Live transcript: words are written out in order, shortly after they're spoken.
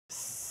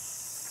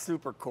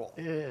super cool.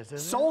 It is, isn't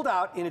it? Sold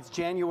out in its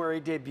January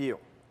debut.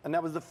 And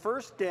that was the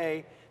first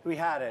day we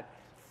had it.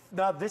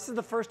 Now, this is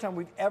the first time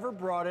we've ever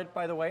brought it,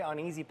 by the way, on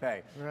Easy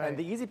Pay. Right. And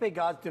the Easy Pay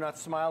gods do not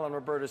smile on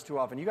Roberta's too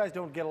often. You guys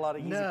don't get a lot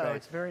of Easy Pay. No,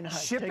 it's very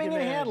nice. Shipping and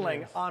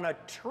handling on a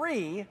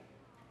tree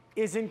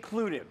is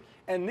included.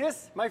 And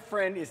this, my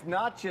friend, is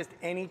not just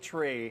any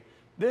tree.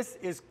 This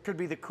could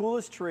be the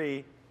coolest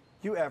tree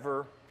you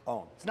ever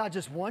own. It's not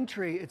just one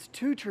tree, it's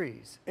 2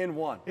 trees. In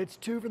one. It's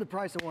 2 for the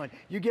price of 1.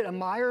 You get a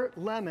Meyer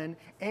lemon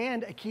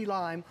and a key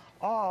lime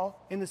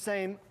all in the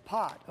same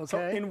pot, okay? So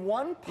in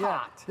one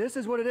pot. Yeah, this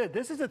is what it is.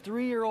 This is a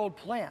 3-year-old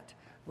plant,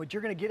 what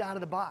you're gonna get out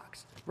of the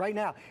box right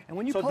now. And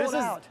when you pull it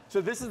out. So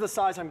this is the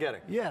size I'm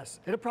getting? Yes,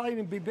 it'll probably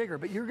even be bigger,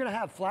 but you're gonna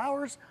have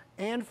flowers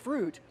and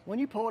fruit when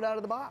you pull it out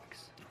of the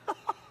box.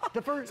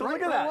 The first, so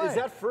look at that, is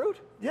that fruit?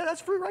 Yeah,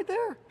 that's fruit right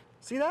there.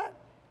 See that?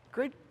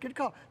 Great, good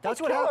call.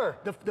 That's what killer.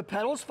 the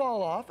petals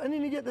fall off, and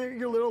then you get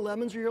your little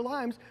lemons or your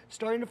limes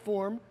starting to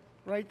form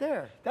right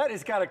there. That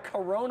has got a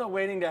corona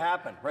waiting to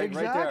happen, right, right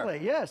there. Exactly,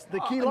 yes, the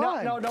key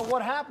lime. No,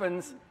 what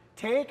happens,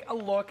 take a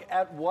look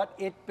at what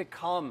it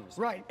becomes.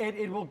 Right.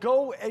 It will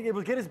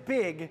get as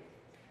big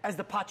as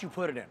the pot you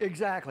put it in.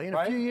 Exactly. In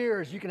a few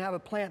years, you can have a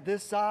plant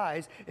this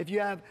size if you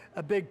have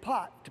a big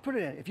pot to put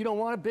it in. If you don't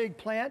want a big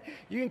plant,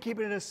 you can keep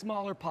it in a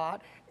smaller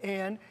pot,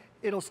 and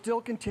it'll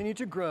still continue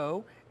to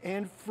grow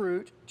and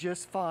fruit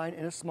just fine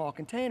in a small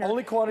container.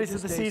 Only quantities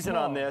of the season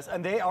on this,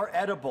 and they are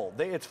edible.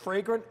 It's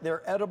fragrant,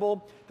 they're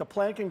edible. The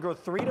plant can grow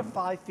 3 to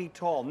 5 feet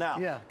tall.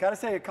 Now, gotta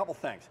say a couple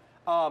things.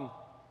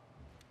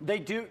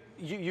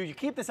 You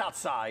keep this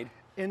outside,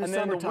 in the and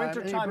then in the summertime,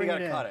 wintertime you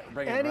gotta cut it.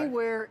 Bring it in,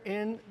 Anywhere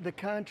in the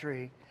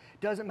country,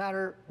 doesn't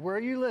matter where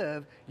you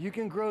live, you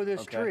can grow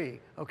this tree,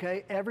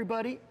 okay?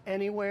 Everybody,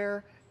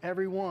 anywhere,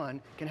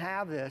 everyone can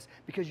have this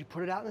because you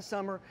put it out in the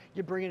summer,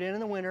 you bring it in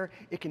the winter,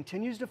 it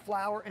continues to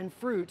flower and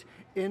fruit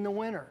in the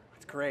winter.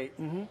 It's great.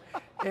 And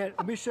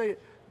let me show you,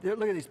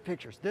 look at these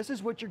pictures. This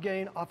is what you're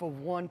getting off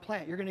of one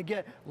plant. You're gonna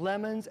get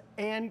lemons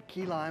and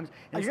key limes.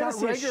 And you're it's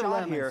gonna not see a regular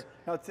shot lemons. here.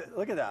 Now,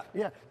 look at that.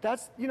 Yeah,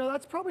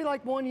 that's probably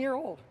like 1 year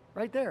old.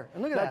 Right there,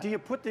 and look at that. Do you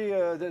put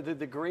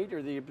the grate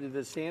or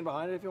the stand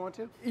behind it if you want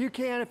to? You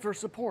can for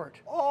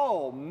support.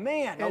 Oh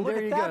man! Now look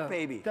at that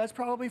baby. That's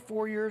probably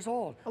 4 years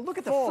old. Now look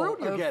at the fruit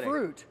you're getting.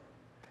 Fruit,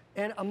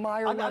 and a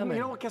Meyer lemon.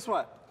 You know what? Guess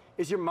what?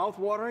 Is your mouth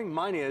watering?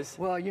 Mine is.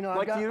 Well, you know,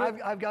 like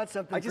I've got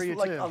something for you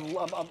too.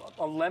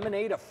 A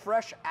lemonade, a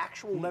fresh,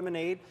 actual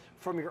lemonade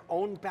from your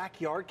own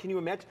backyard. Can you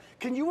imagine?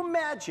 Can you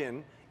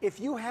imagine if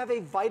you have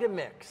a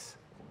Vitamix?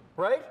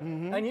 Right?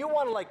 And you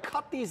want to like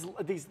cut these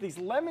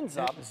lemons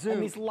up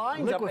and these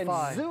limes up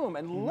and zoom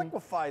and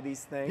liquefy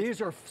these things. These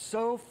are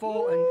so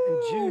full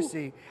and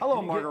juicy.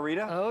 Hello,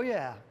 margarita. Oh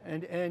yeah,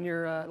 and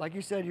your like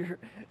you said,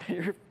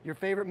 your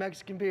favorite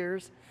Mexican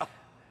beers.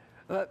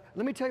 Let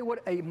me tell you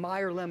what a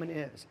Meyer lemon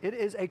is. It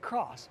is a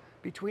cross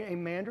between a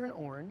mandarin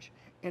orange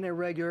and a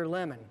regular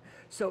lemon.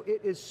 So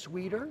it is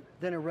sweeter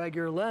than a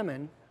regular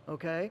lemon.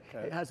 Okay?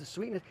 It has a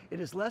sweetness. It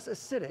is less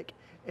acidic,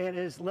 and it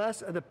is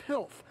less of the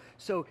pilf.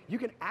 So you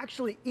can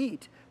actually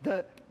eat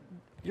the.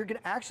 You're going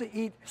to actually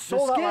eat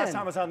Sold the out skin. last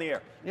time I was on the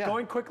air. Yeah.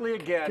 Going quickly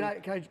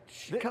again. Can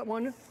I cut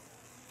one?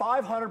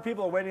 500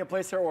 people are waiting to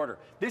place their order.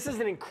 This is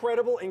an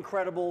incredible,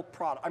 incredible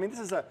product. I mean, this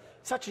is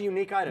such a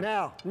unique item.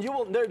 Now,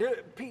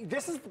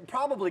 this is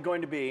probably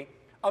going to be,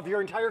 of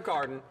your entire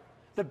garden,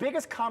 the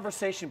biggest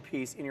conversation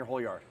piece in your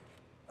whole yard.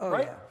 Oh,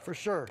 right? yeah, for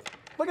sure.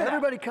 Look at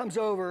Everybody comes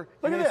over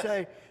Look and at they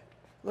say,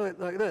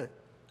 look,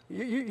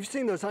 you've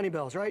seen those honey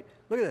bells, right?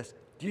 Look at this.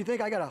 Do you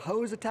think I got a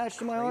hose attached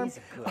to my arm?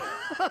 Crazy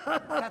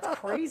good. That's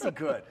crazy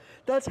good.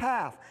 That's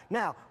half.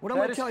 Now, what I'm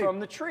going to tell you. That is from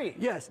the tree.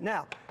 Yes.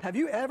 Now, have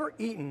you ever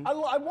eaten?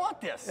 I want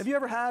this. Have you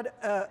ever had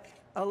a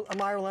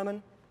Meyer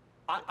lemon?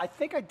 I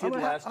think I did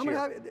last year.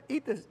 I'm going to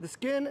eat the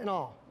skin and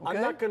all. Okay?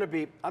 I'm not going to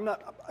be. I'm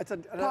not.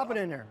 Pop it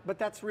in there. But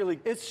that's really.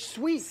 It's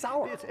sweet.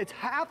 Sour. It's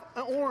half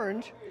an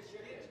orange.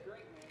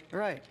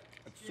 Right.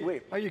 It's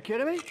sweet. Are you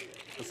kidding me?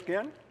 The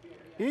skin?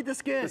 Eat the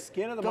skin. The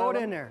skin of the Throw it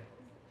lemon? in there.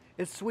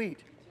 It's sweet.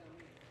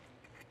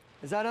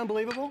 Is that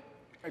unbelievable?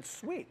 It's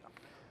sweet.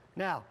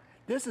 Now,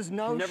 this is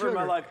no sugar. Never in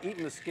my life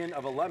eaten the skin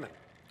of a lemon.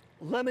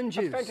 Lemon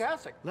juice. That's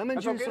fantastic.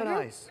 Lemon juice and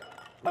ice.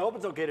 I hope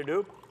it's okay to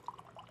do.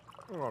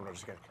 Oh, I'm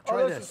just kidding.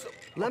 Try this.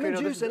 Lemon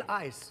juice and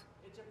ice.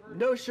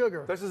 No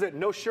sugar. This is it.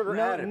 No sugar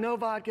added. No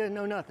vodka,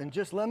 no nothing.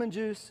 Just lemon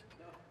juice.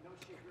 No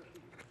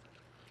sugar.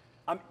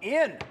 I'm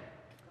in.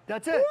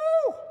 That's it.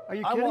 Woo! Are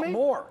you kidding me? I want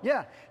more.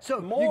 Yeah. So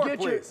more,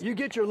 please. You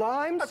get your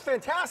limes. That's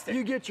fantastic.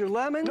 You get your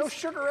lemons. No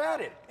sugar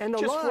added. And the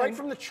just lime. right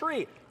from the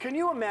tree. Can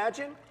you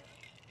imagine?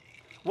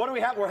 What do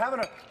we have? We're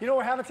having you know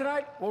what we're having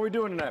tonight? What are we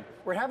doing tonight?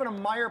 We're having a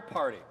Meyer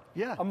party.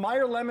 Yeah. A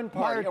Meyer lemon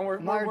party.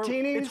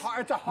 Martinis.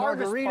 It's a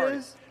harvest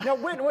margaritas.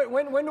 Party. Now,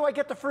 when do I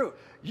get the fruit?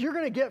 You're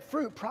going to get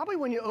fruit probably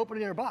when you open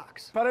it in your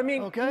box. But I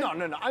mean, okay?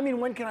 No. I mean,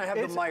 when can I have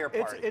the Meyer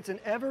party? It's an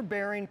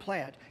ever-bearing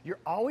plant. You're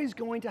always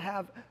going to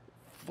have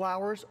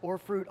flowers or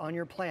fruit on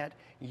your plant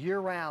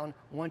year-round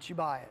once you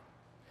buy it.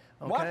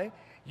 Okay? What?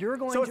 You're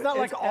going so it's to, not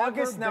like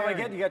August now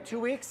you got 2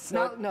 weeks?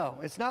 No,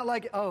 it's not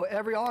like, oh,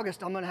 every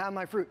August I'm going to have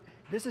my fruit.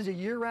 This is a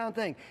year-round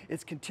thing.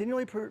 It's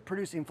continually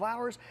producing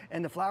flowers,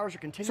 and the flowers are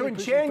So continually in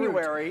producing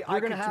January, fruits. I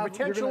could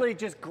potentially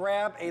just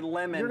grab a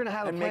lemon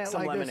and make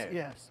some like lemonade. this,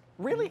 yes.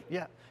 Really?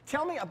 Yeah.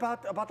 Tell me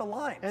about the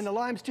limes. And the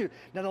limes too.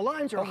 Now the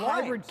limes are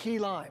hybrid key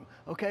lime,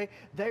 okay?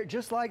 They're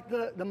just like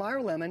the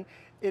Meyer lemon.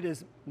 It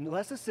is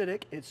less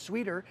acidic, it's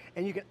sweeter,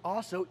 and you can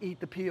also eat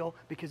the peel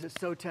because it's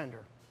so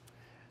tender.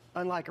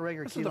 Unlike a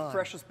regular key lime. This is the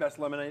freshest, best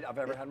lemonade I've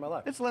ever had in my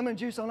life. It's lemon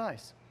juice on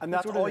ice. And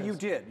that's all you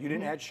did? You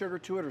didn't add sugar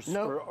to it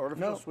or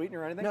artificial no, sweetener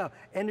or anything? No,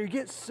 and you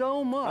get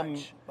so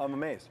much. I'm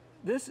amazed.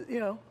 This, you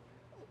know,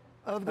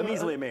 I'm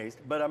easily amazed,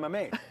 but I'm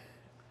amazed.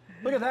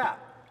 Look at that.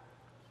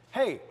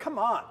 Hey, come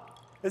on.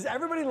 Is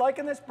everybody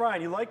liking this?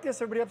 Brian, you like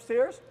this? Everybody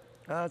upstairs?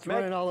 It's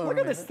running all over. Look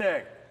at this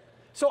thing.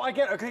 So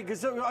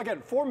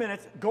again, 4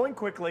 minutes, going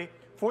quickly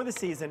for the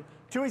season,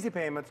 2 easy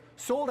payments,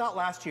 sold out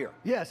last year.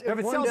 Yes, if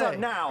it sells out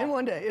now, in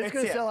one day, it's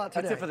going to sell out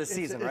today. That's it for the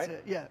season,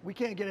 right? Yeah, we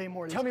can't get any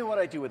more. Tell me what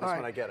I do with this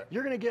when I get it.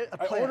 You're going to get a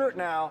plant. I order it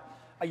now.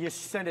 You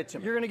send it to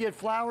me. You're going to get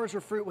flowers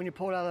or fruit when you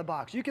pull it out of the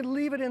box. You can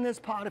leave it in this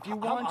pot if you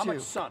want to. How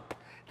much sun?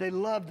 They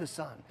love the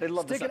sun. They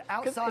love the sun. Stick it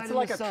outside it's in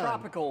like the a sun.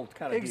 tropical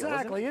kind of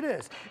exactly, deal, isn't it? it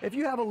is. If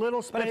you have a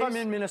little space. But if I'm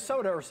in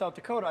Minnesota or South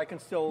Dakota, I can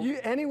still.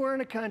 Anywhere in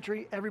the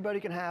country, everybody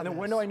can have And then this.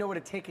 when do I know where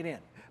to take it in?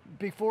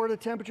 Before the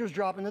temperatures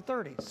drop in the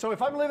 30s. So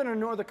if I'm living in a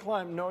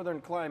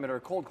northern climate or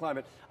a cold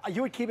climate,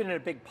 you would keep it in a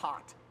big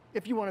pot.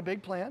 If you want a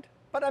big plant.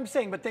 But I'm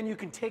saying, but then you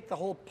can take the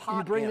whole pot.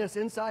 You bring this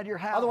inside your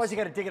house. Otherwise, you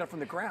got to dig it up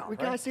from the ground.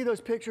 Can I see those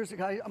pictures? I'm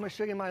going to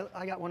show you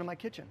I got one in my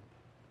kitchen.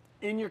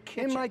 In your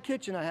kitchen? In my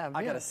kitchen, I have.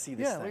 I got to see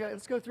this thing.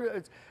 Let's go through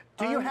it.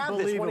 Do you have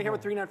this? Want to hear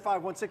with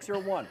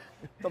 395-1601?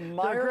 The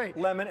Meyer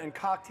lemon and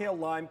cocktail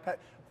lime.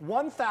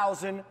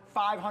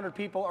 1,500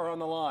 people are on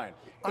the line.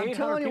 I'm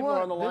telling you people what,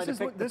 are on the line to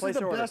pick the place this is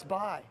the order. best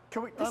buy.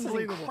 This is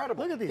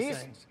incredible. Look at these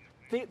things.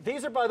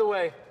 These are, by the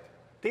way,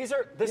 this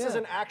is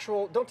an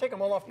actual. Don't take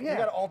them all off. Yeah. You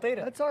got all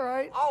data. That's all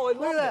right. Oh, I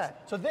love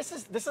that. So this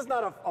is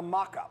not a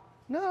mock-up.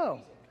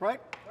 No.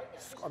 Right?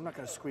 I'm not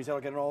going to squeeze out.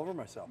 I'll get it all over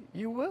myself.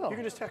 You will. You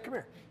can just come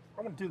here.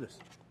 I'm going to do this.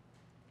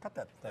 Cut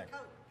that thing.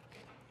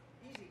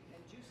 Easy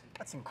and juicy.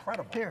 That's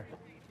incredible. Here.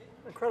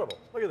 Incredible.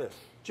 Look at this.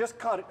 Just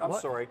cut it. I'm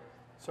sorry.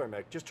 Sorry,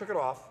 Meg. Just took it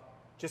off.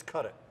 Just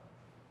cut it.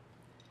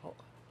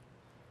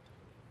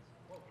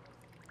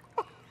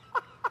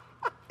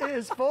 It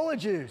is full of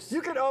juice.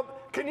 You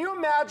can you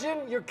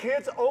imagine your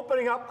kids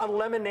opening up a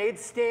lemonade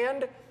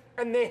stand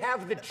and they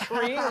have the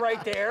tree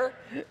right there?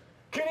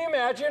 Can you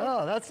imagine?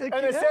 Oh, that's it.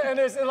 And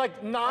it's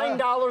like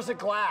 $9 a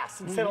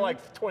glass instead of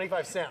like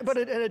 25 cents. But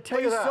it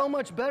tastes so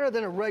much better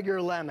than a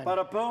regular lemon.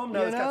 Bada boom.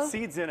 No, it's got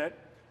seeds in it.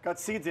 Got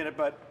seeds in it,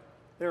 but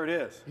there it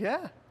is.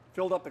 Yeah.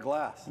 Filled up the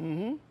glass.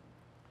 Mm-hmm.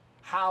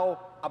 How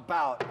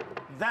about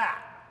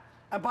that?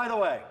 And by the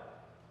way,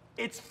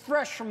 it's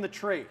fresh from the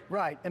tree.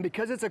 Right, and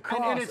because it's a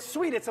cross. And it's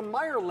sweet, it's a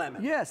Meyer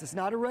lemon. Yes, it's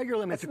not a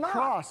regular lemon. It's a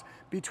cross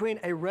between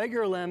a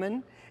regular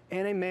lemon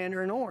and a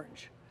mandarin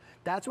orange.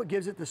 That's what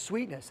gives it the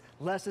sweetness,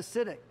 less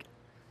acidic.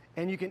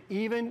 And you can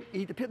even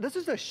eat the peel. This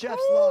is the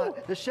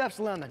chef's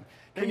lemon.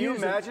 Can you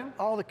imagine?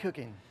 All the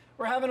cooking.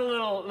 We're having a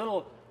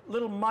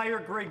little Meyer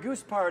Grey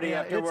Goose party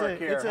after work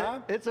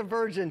here, It's a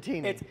virgin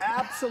teeny. It's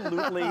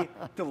absolutely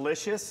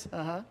delicious.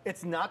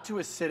 It's not too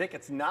acidic.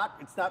 It's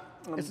not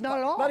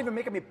at all. Not even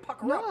making me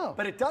pucker up.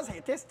 But it does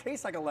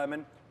taste like a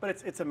lemon, but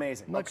it's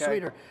amazing. Much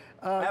sweeter.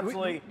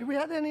 Absolutely. Do we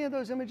have any of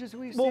those images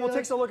we see? Well, we'll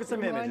take a look at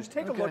some images.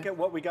 Take a look at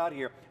what we got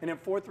here. And then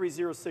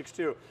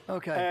 43062.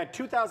 Okay. And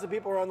 2,000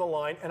 people are on the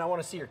line, and I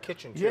want to see your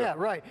kitchen too. Yeah,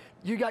 right.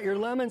 You got your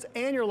lemons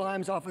and your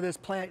limes off of this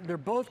plant. They're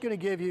both going to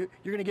give you're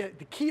going to get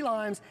the key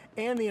limes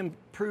and the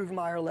improved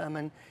Meyer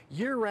lemon,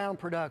 year-round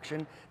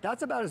production.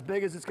 That's about as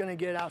big as it's going to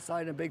get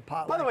outside in a big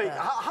pot. By the way,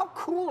 how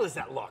cool does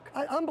that look?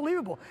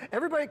 Unbelievable.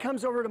 Everybody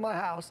comes over to my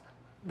house,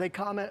 they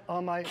comment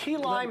on my key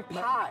lime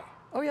pie.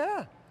 Oh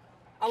yeah.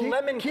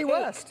 Lemon Key cake.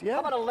 West, yeah. How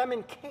about a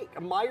lemon cake?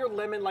 A Meyer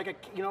lemon,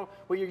 like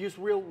where you use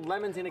real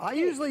lemons in a cake. I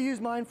usually use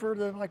mine for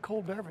my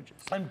cold beverages.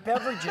 And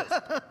beverages.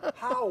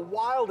 How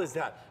wild is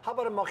that? How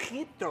about a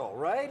mojito,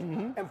 right?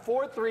 Mm-hmm. And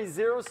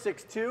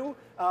 43062.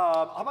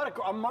 How about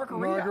a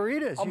margarita?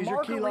 Margaritas. Use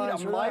your key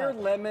limes a Meyer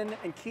lemon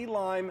and key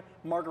lime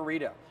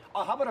margarita.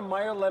 How about a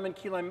Meyer lemon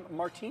key lime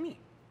martini?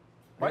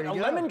 Right, a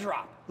lemon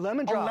drop.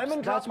 Lemon drop. A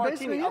lemon drop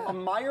martini. Yeah. A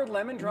Meyer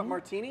lemon drop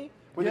martini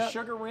with a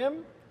sugar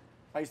rim.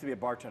 I used to be a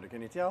bartender,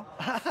 can you tell?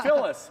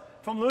 Phyllis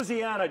from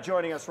Louisiana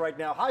joining us right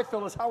now. Hi,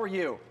 Phyllis, how are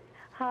you?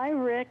 Hi,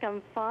 Rick,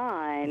 I'm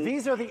fine.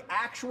 These are the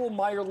actual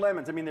Meyer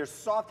lemons. I mean, they're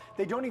soft.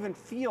 They don't even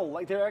feel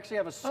like they actually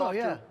have a softer. Oh,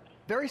 yeah.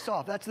 Very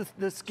soft. That's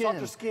the skin.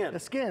 Softer skin. The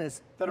skin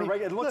is.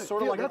 It looks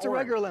sort of like that's an a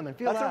regular lemon.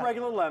 Feel that's a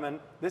regular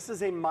lemon. This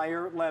is a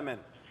Meyer lemon.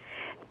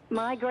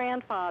 My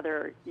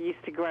grandfather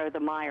used to grow the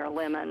Meyer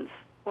lemons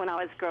when I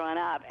was growing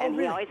up, and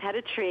he always had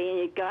a tree, and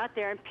you'd go out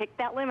there and pick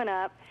that lemon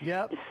up,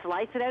 and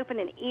slice it open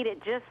and eat it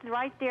just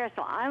right there.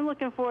 So I'm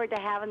looking forward to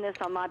having this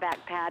on my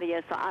back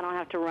patio so I don't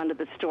have to run to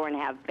the store and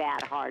have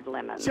bad, hard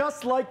lemons.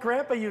 Just like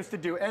Grandpa used to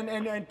do.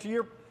 And to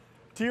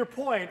your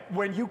point,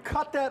 when you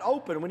cut that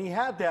open, when he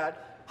had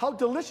that, how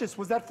delicious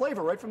was that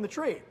flavor right from the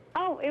tree?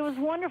 Oh, it was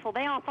wonderful.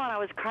 They all thought I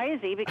was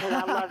crazy because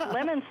I love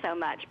lemons so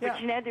much. But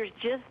Yeah.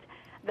 you know,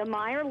 the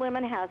Meyer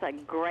lemon has a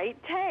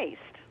great taste.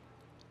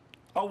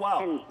 Oh, wow.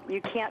 And you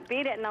can't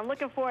beat it. And I'm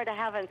looking forward to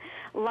having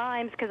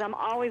limes because I'm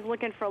always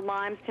looking for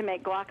limes to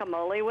make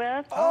guacamole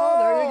with. Oh,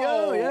 there you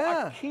go,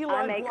 yeah. A key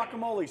lime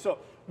guacamole. So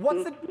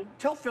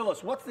tell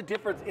Phyllis, what's the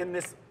difference in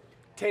this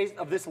taste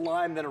of this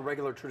lime than a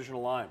regular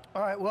traditional lime?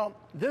 All right, well,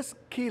 this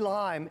key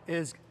lime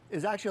is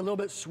actually a little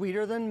bit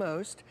sweeter than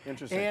most.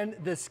 Interesting. And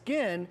the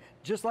skin,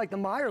 just like the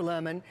Meyer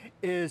lemon,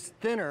 is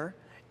thinner.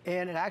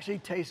 And it actually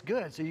tastes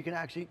good, so you can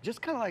actually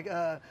just kind of like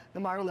the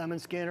Meyer lemon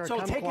skin or so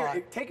take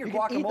your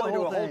guacamole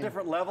to a whole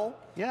different level.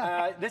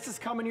 Yeah. This is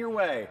coming your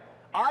way.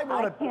 I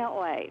can't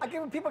wait.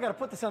 People got to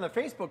put this on their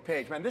Facebook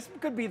page, man. This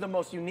could be the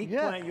most unique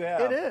plant you have.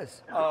 It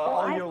is.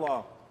 All year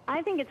long.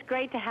 I think it's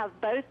great to have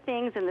both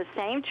things in the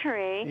same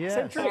tree. Yes.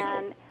 Same tree.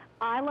 And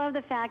I love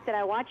the fact that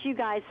I watch you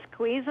guys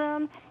squeeze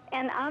them.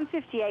 And I'm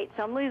 58,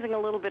 so I'm losing a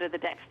little bit of the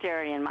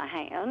dexterity in my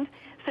hand.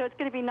 So it's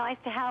going to be nice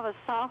to have a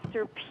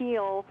softer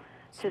peel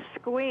to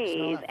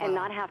squeeze and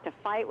not have to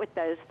fight with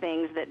those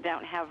things that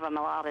don't have a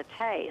lot of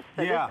taste.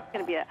 So this is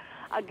going to be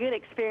a good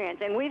experience.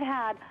 And we've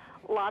had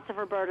lots of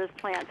Roberta's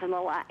plants in the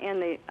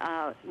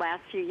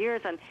last few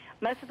years, and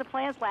most of the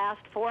plants last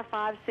 4,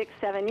 5, 6,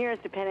 7 years,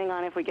 depending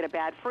on if we get a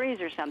bad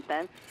freeze or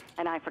something,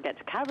 and I forget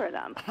to cover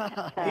them.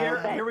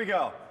 Here we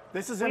go.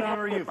 This is in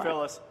honor of you,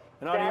 Phyllis,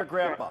 in honor of your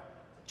grandpa.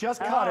 Just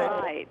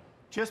cut it.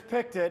 Just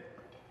picked it.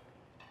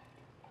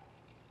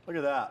 Look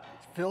at that.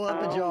 Fill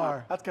up the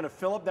jar. That's going to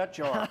fill up that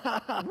jar.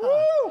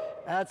 Woo!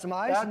 Add some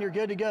ice and you're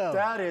good to go.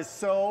 That is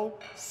so,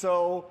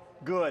 so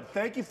good.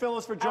 Thank you,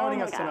 Phyllis, for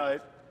joining us tonight.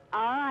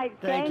 All right,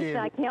 Thank thanks. you.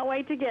 I can't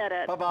wait to get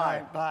it.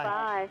 Bye-bye. Bye.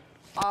 Bye.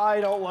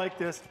 I don't like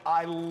this.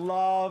 I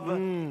love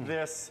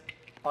this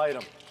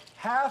item.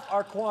 Half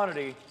our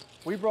quantity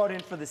we brought in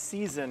for the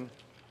season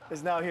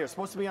is now here.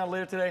 Supposed to be on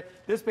later today.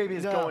 This baby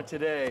is going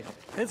today.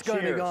 It's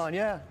going to be gone,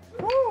 yeah.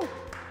 Woo!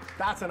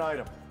 That's an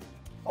item.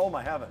 Oh,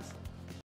 my heavens.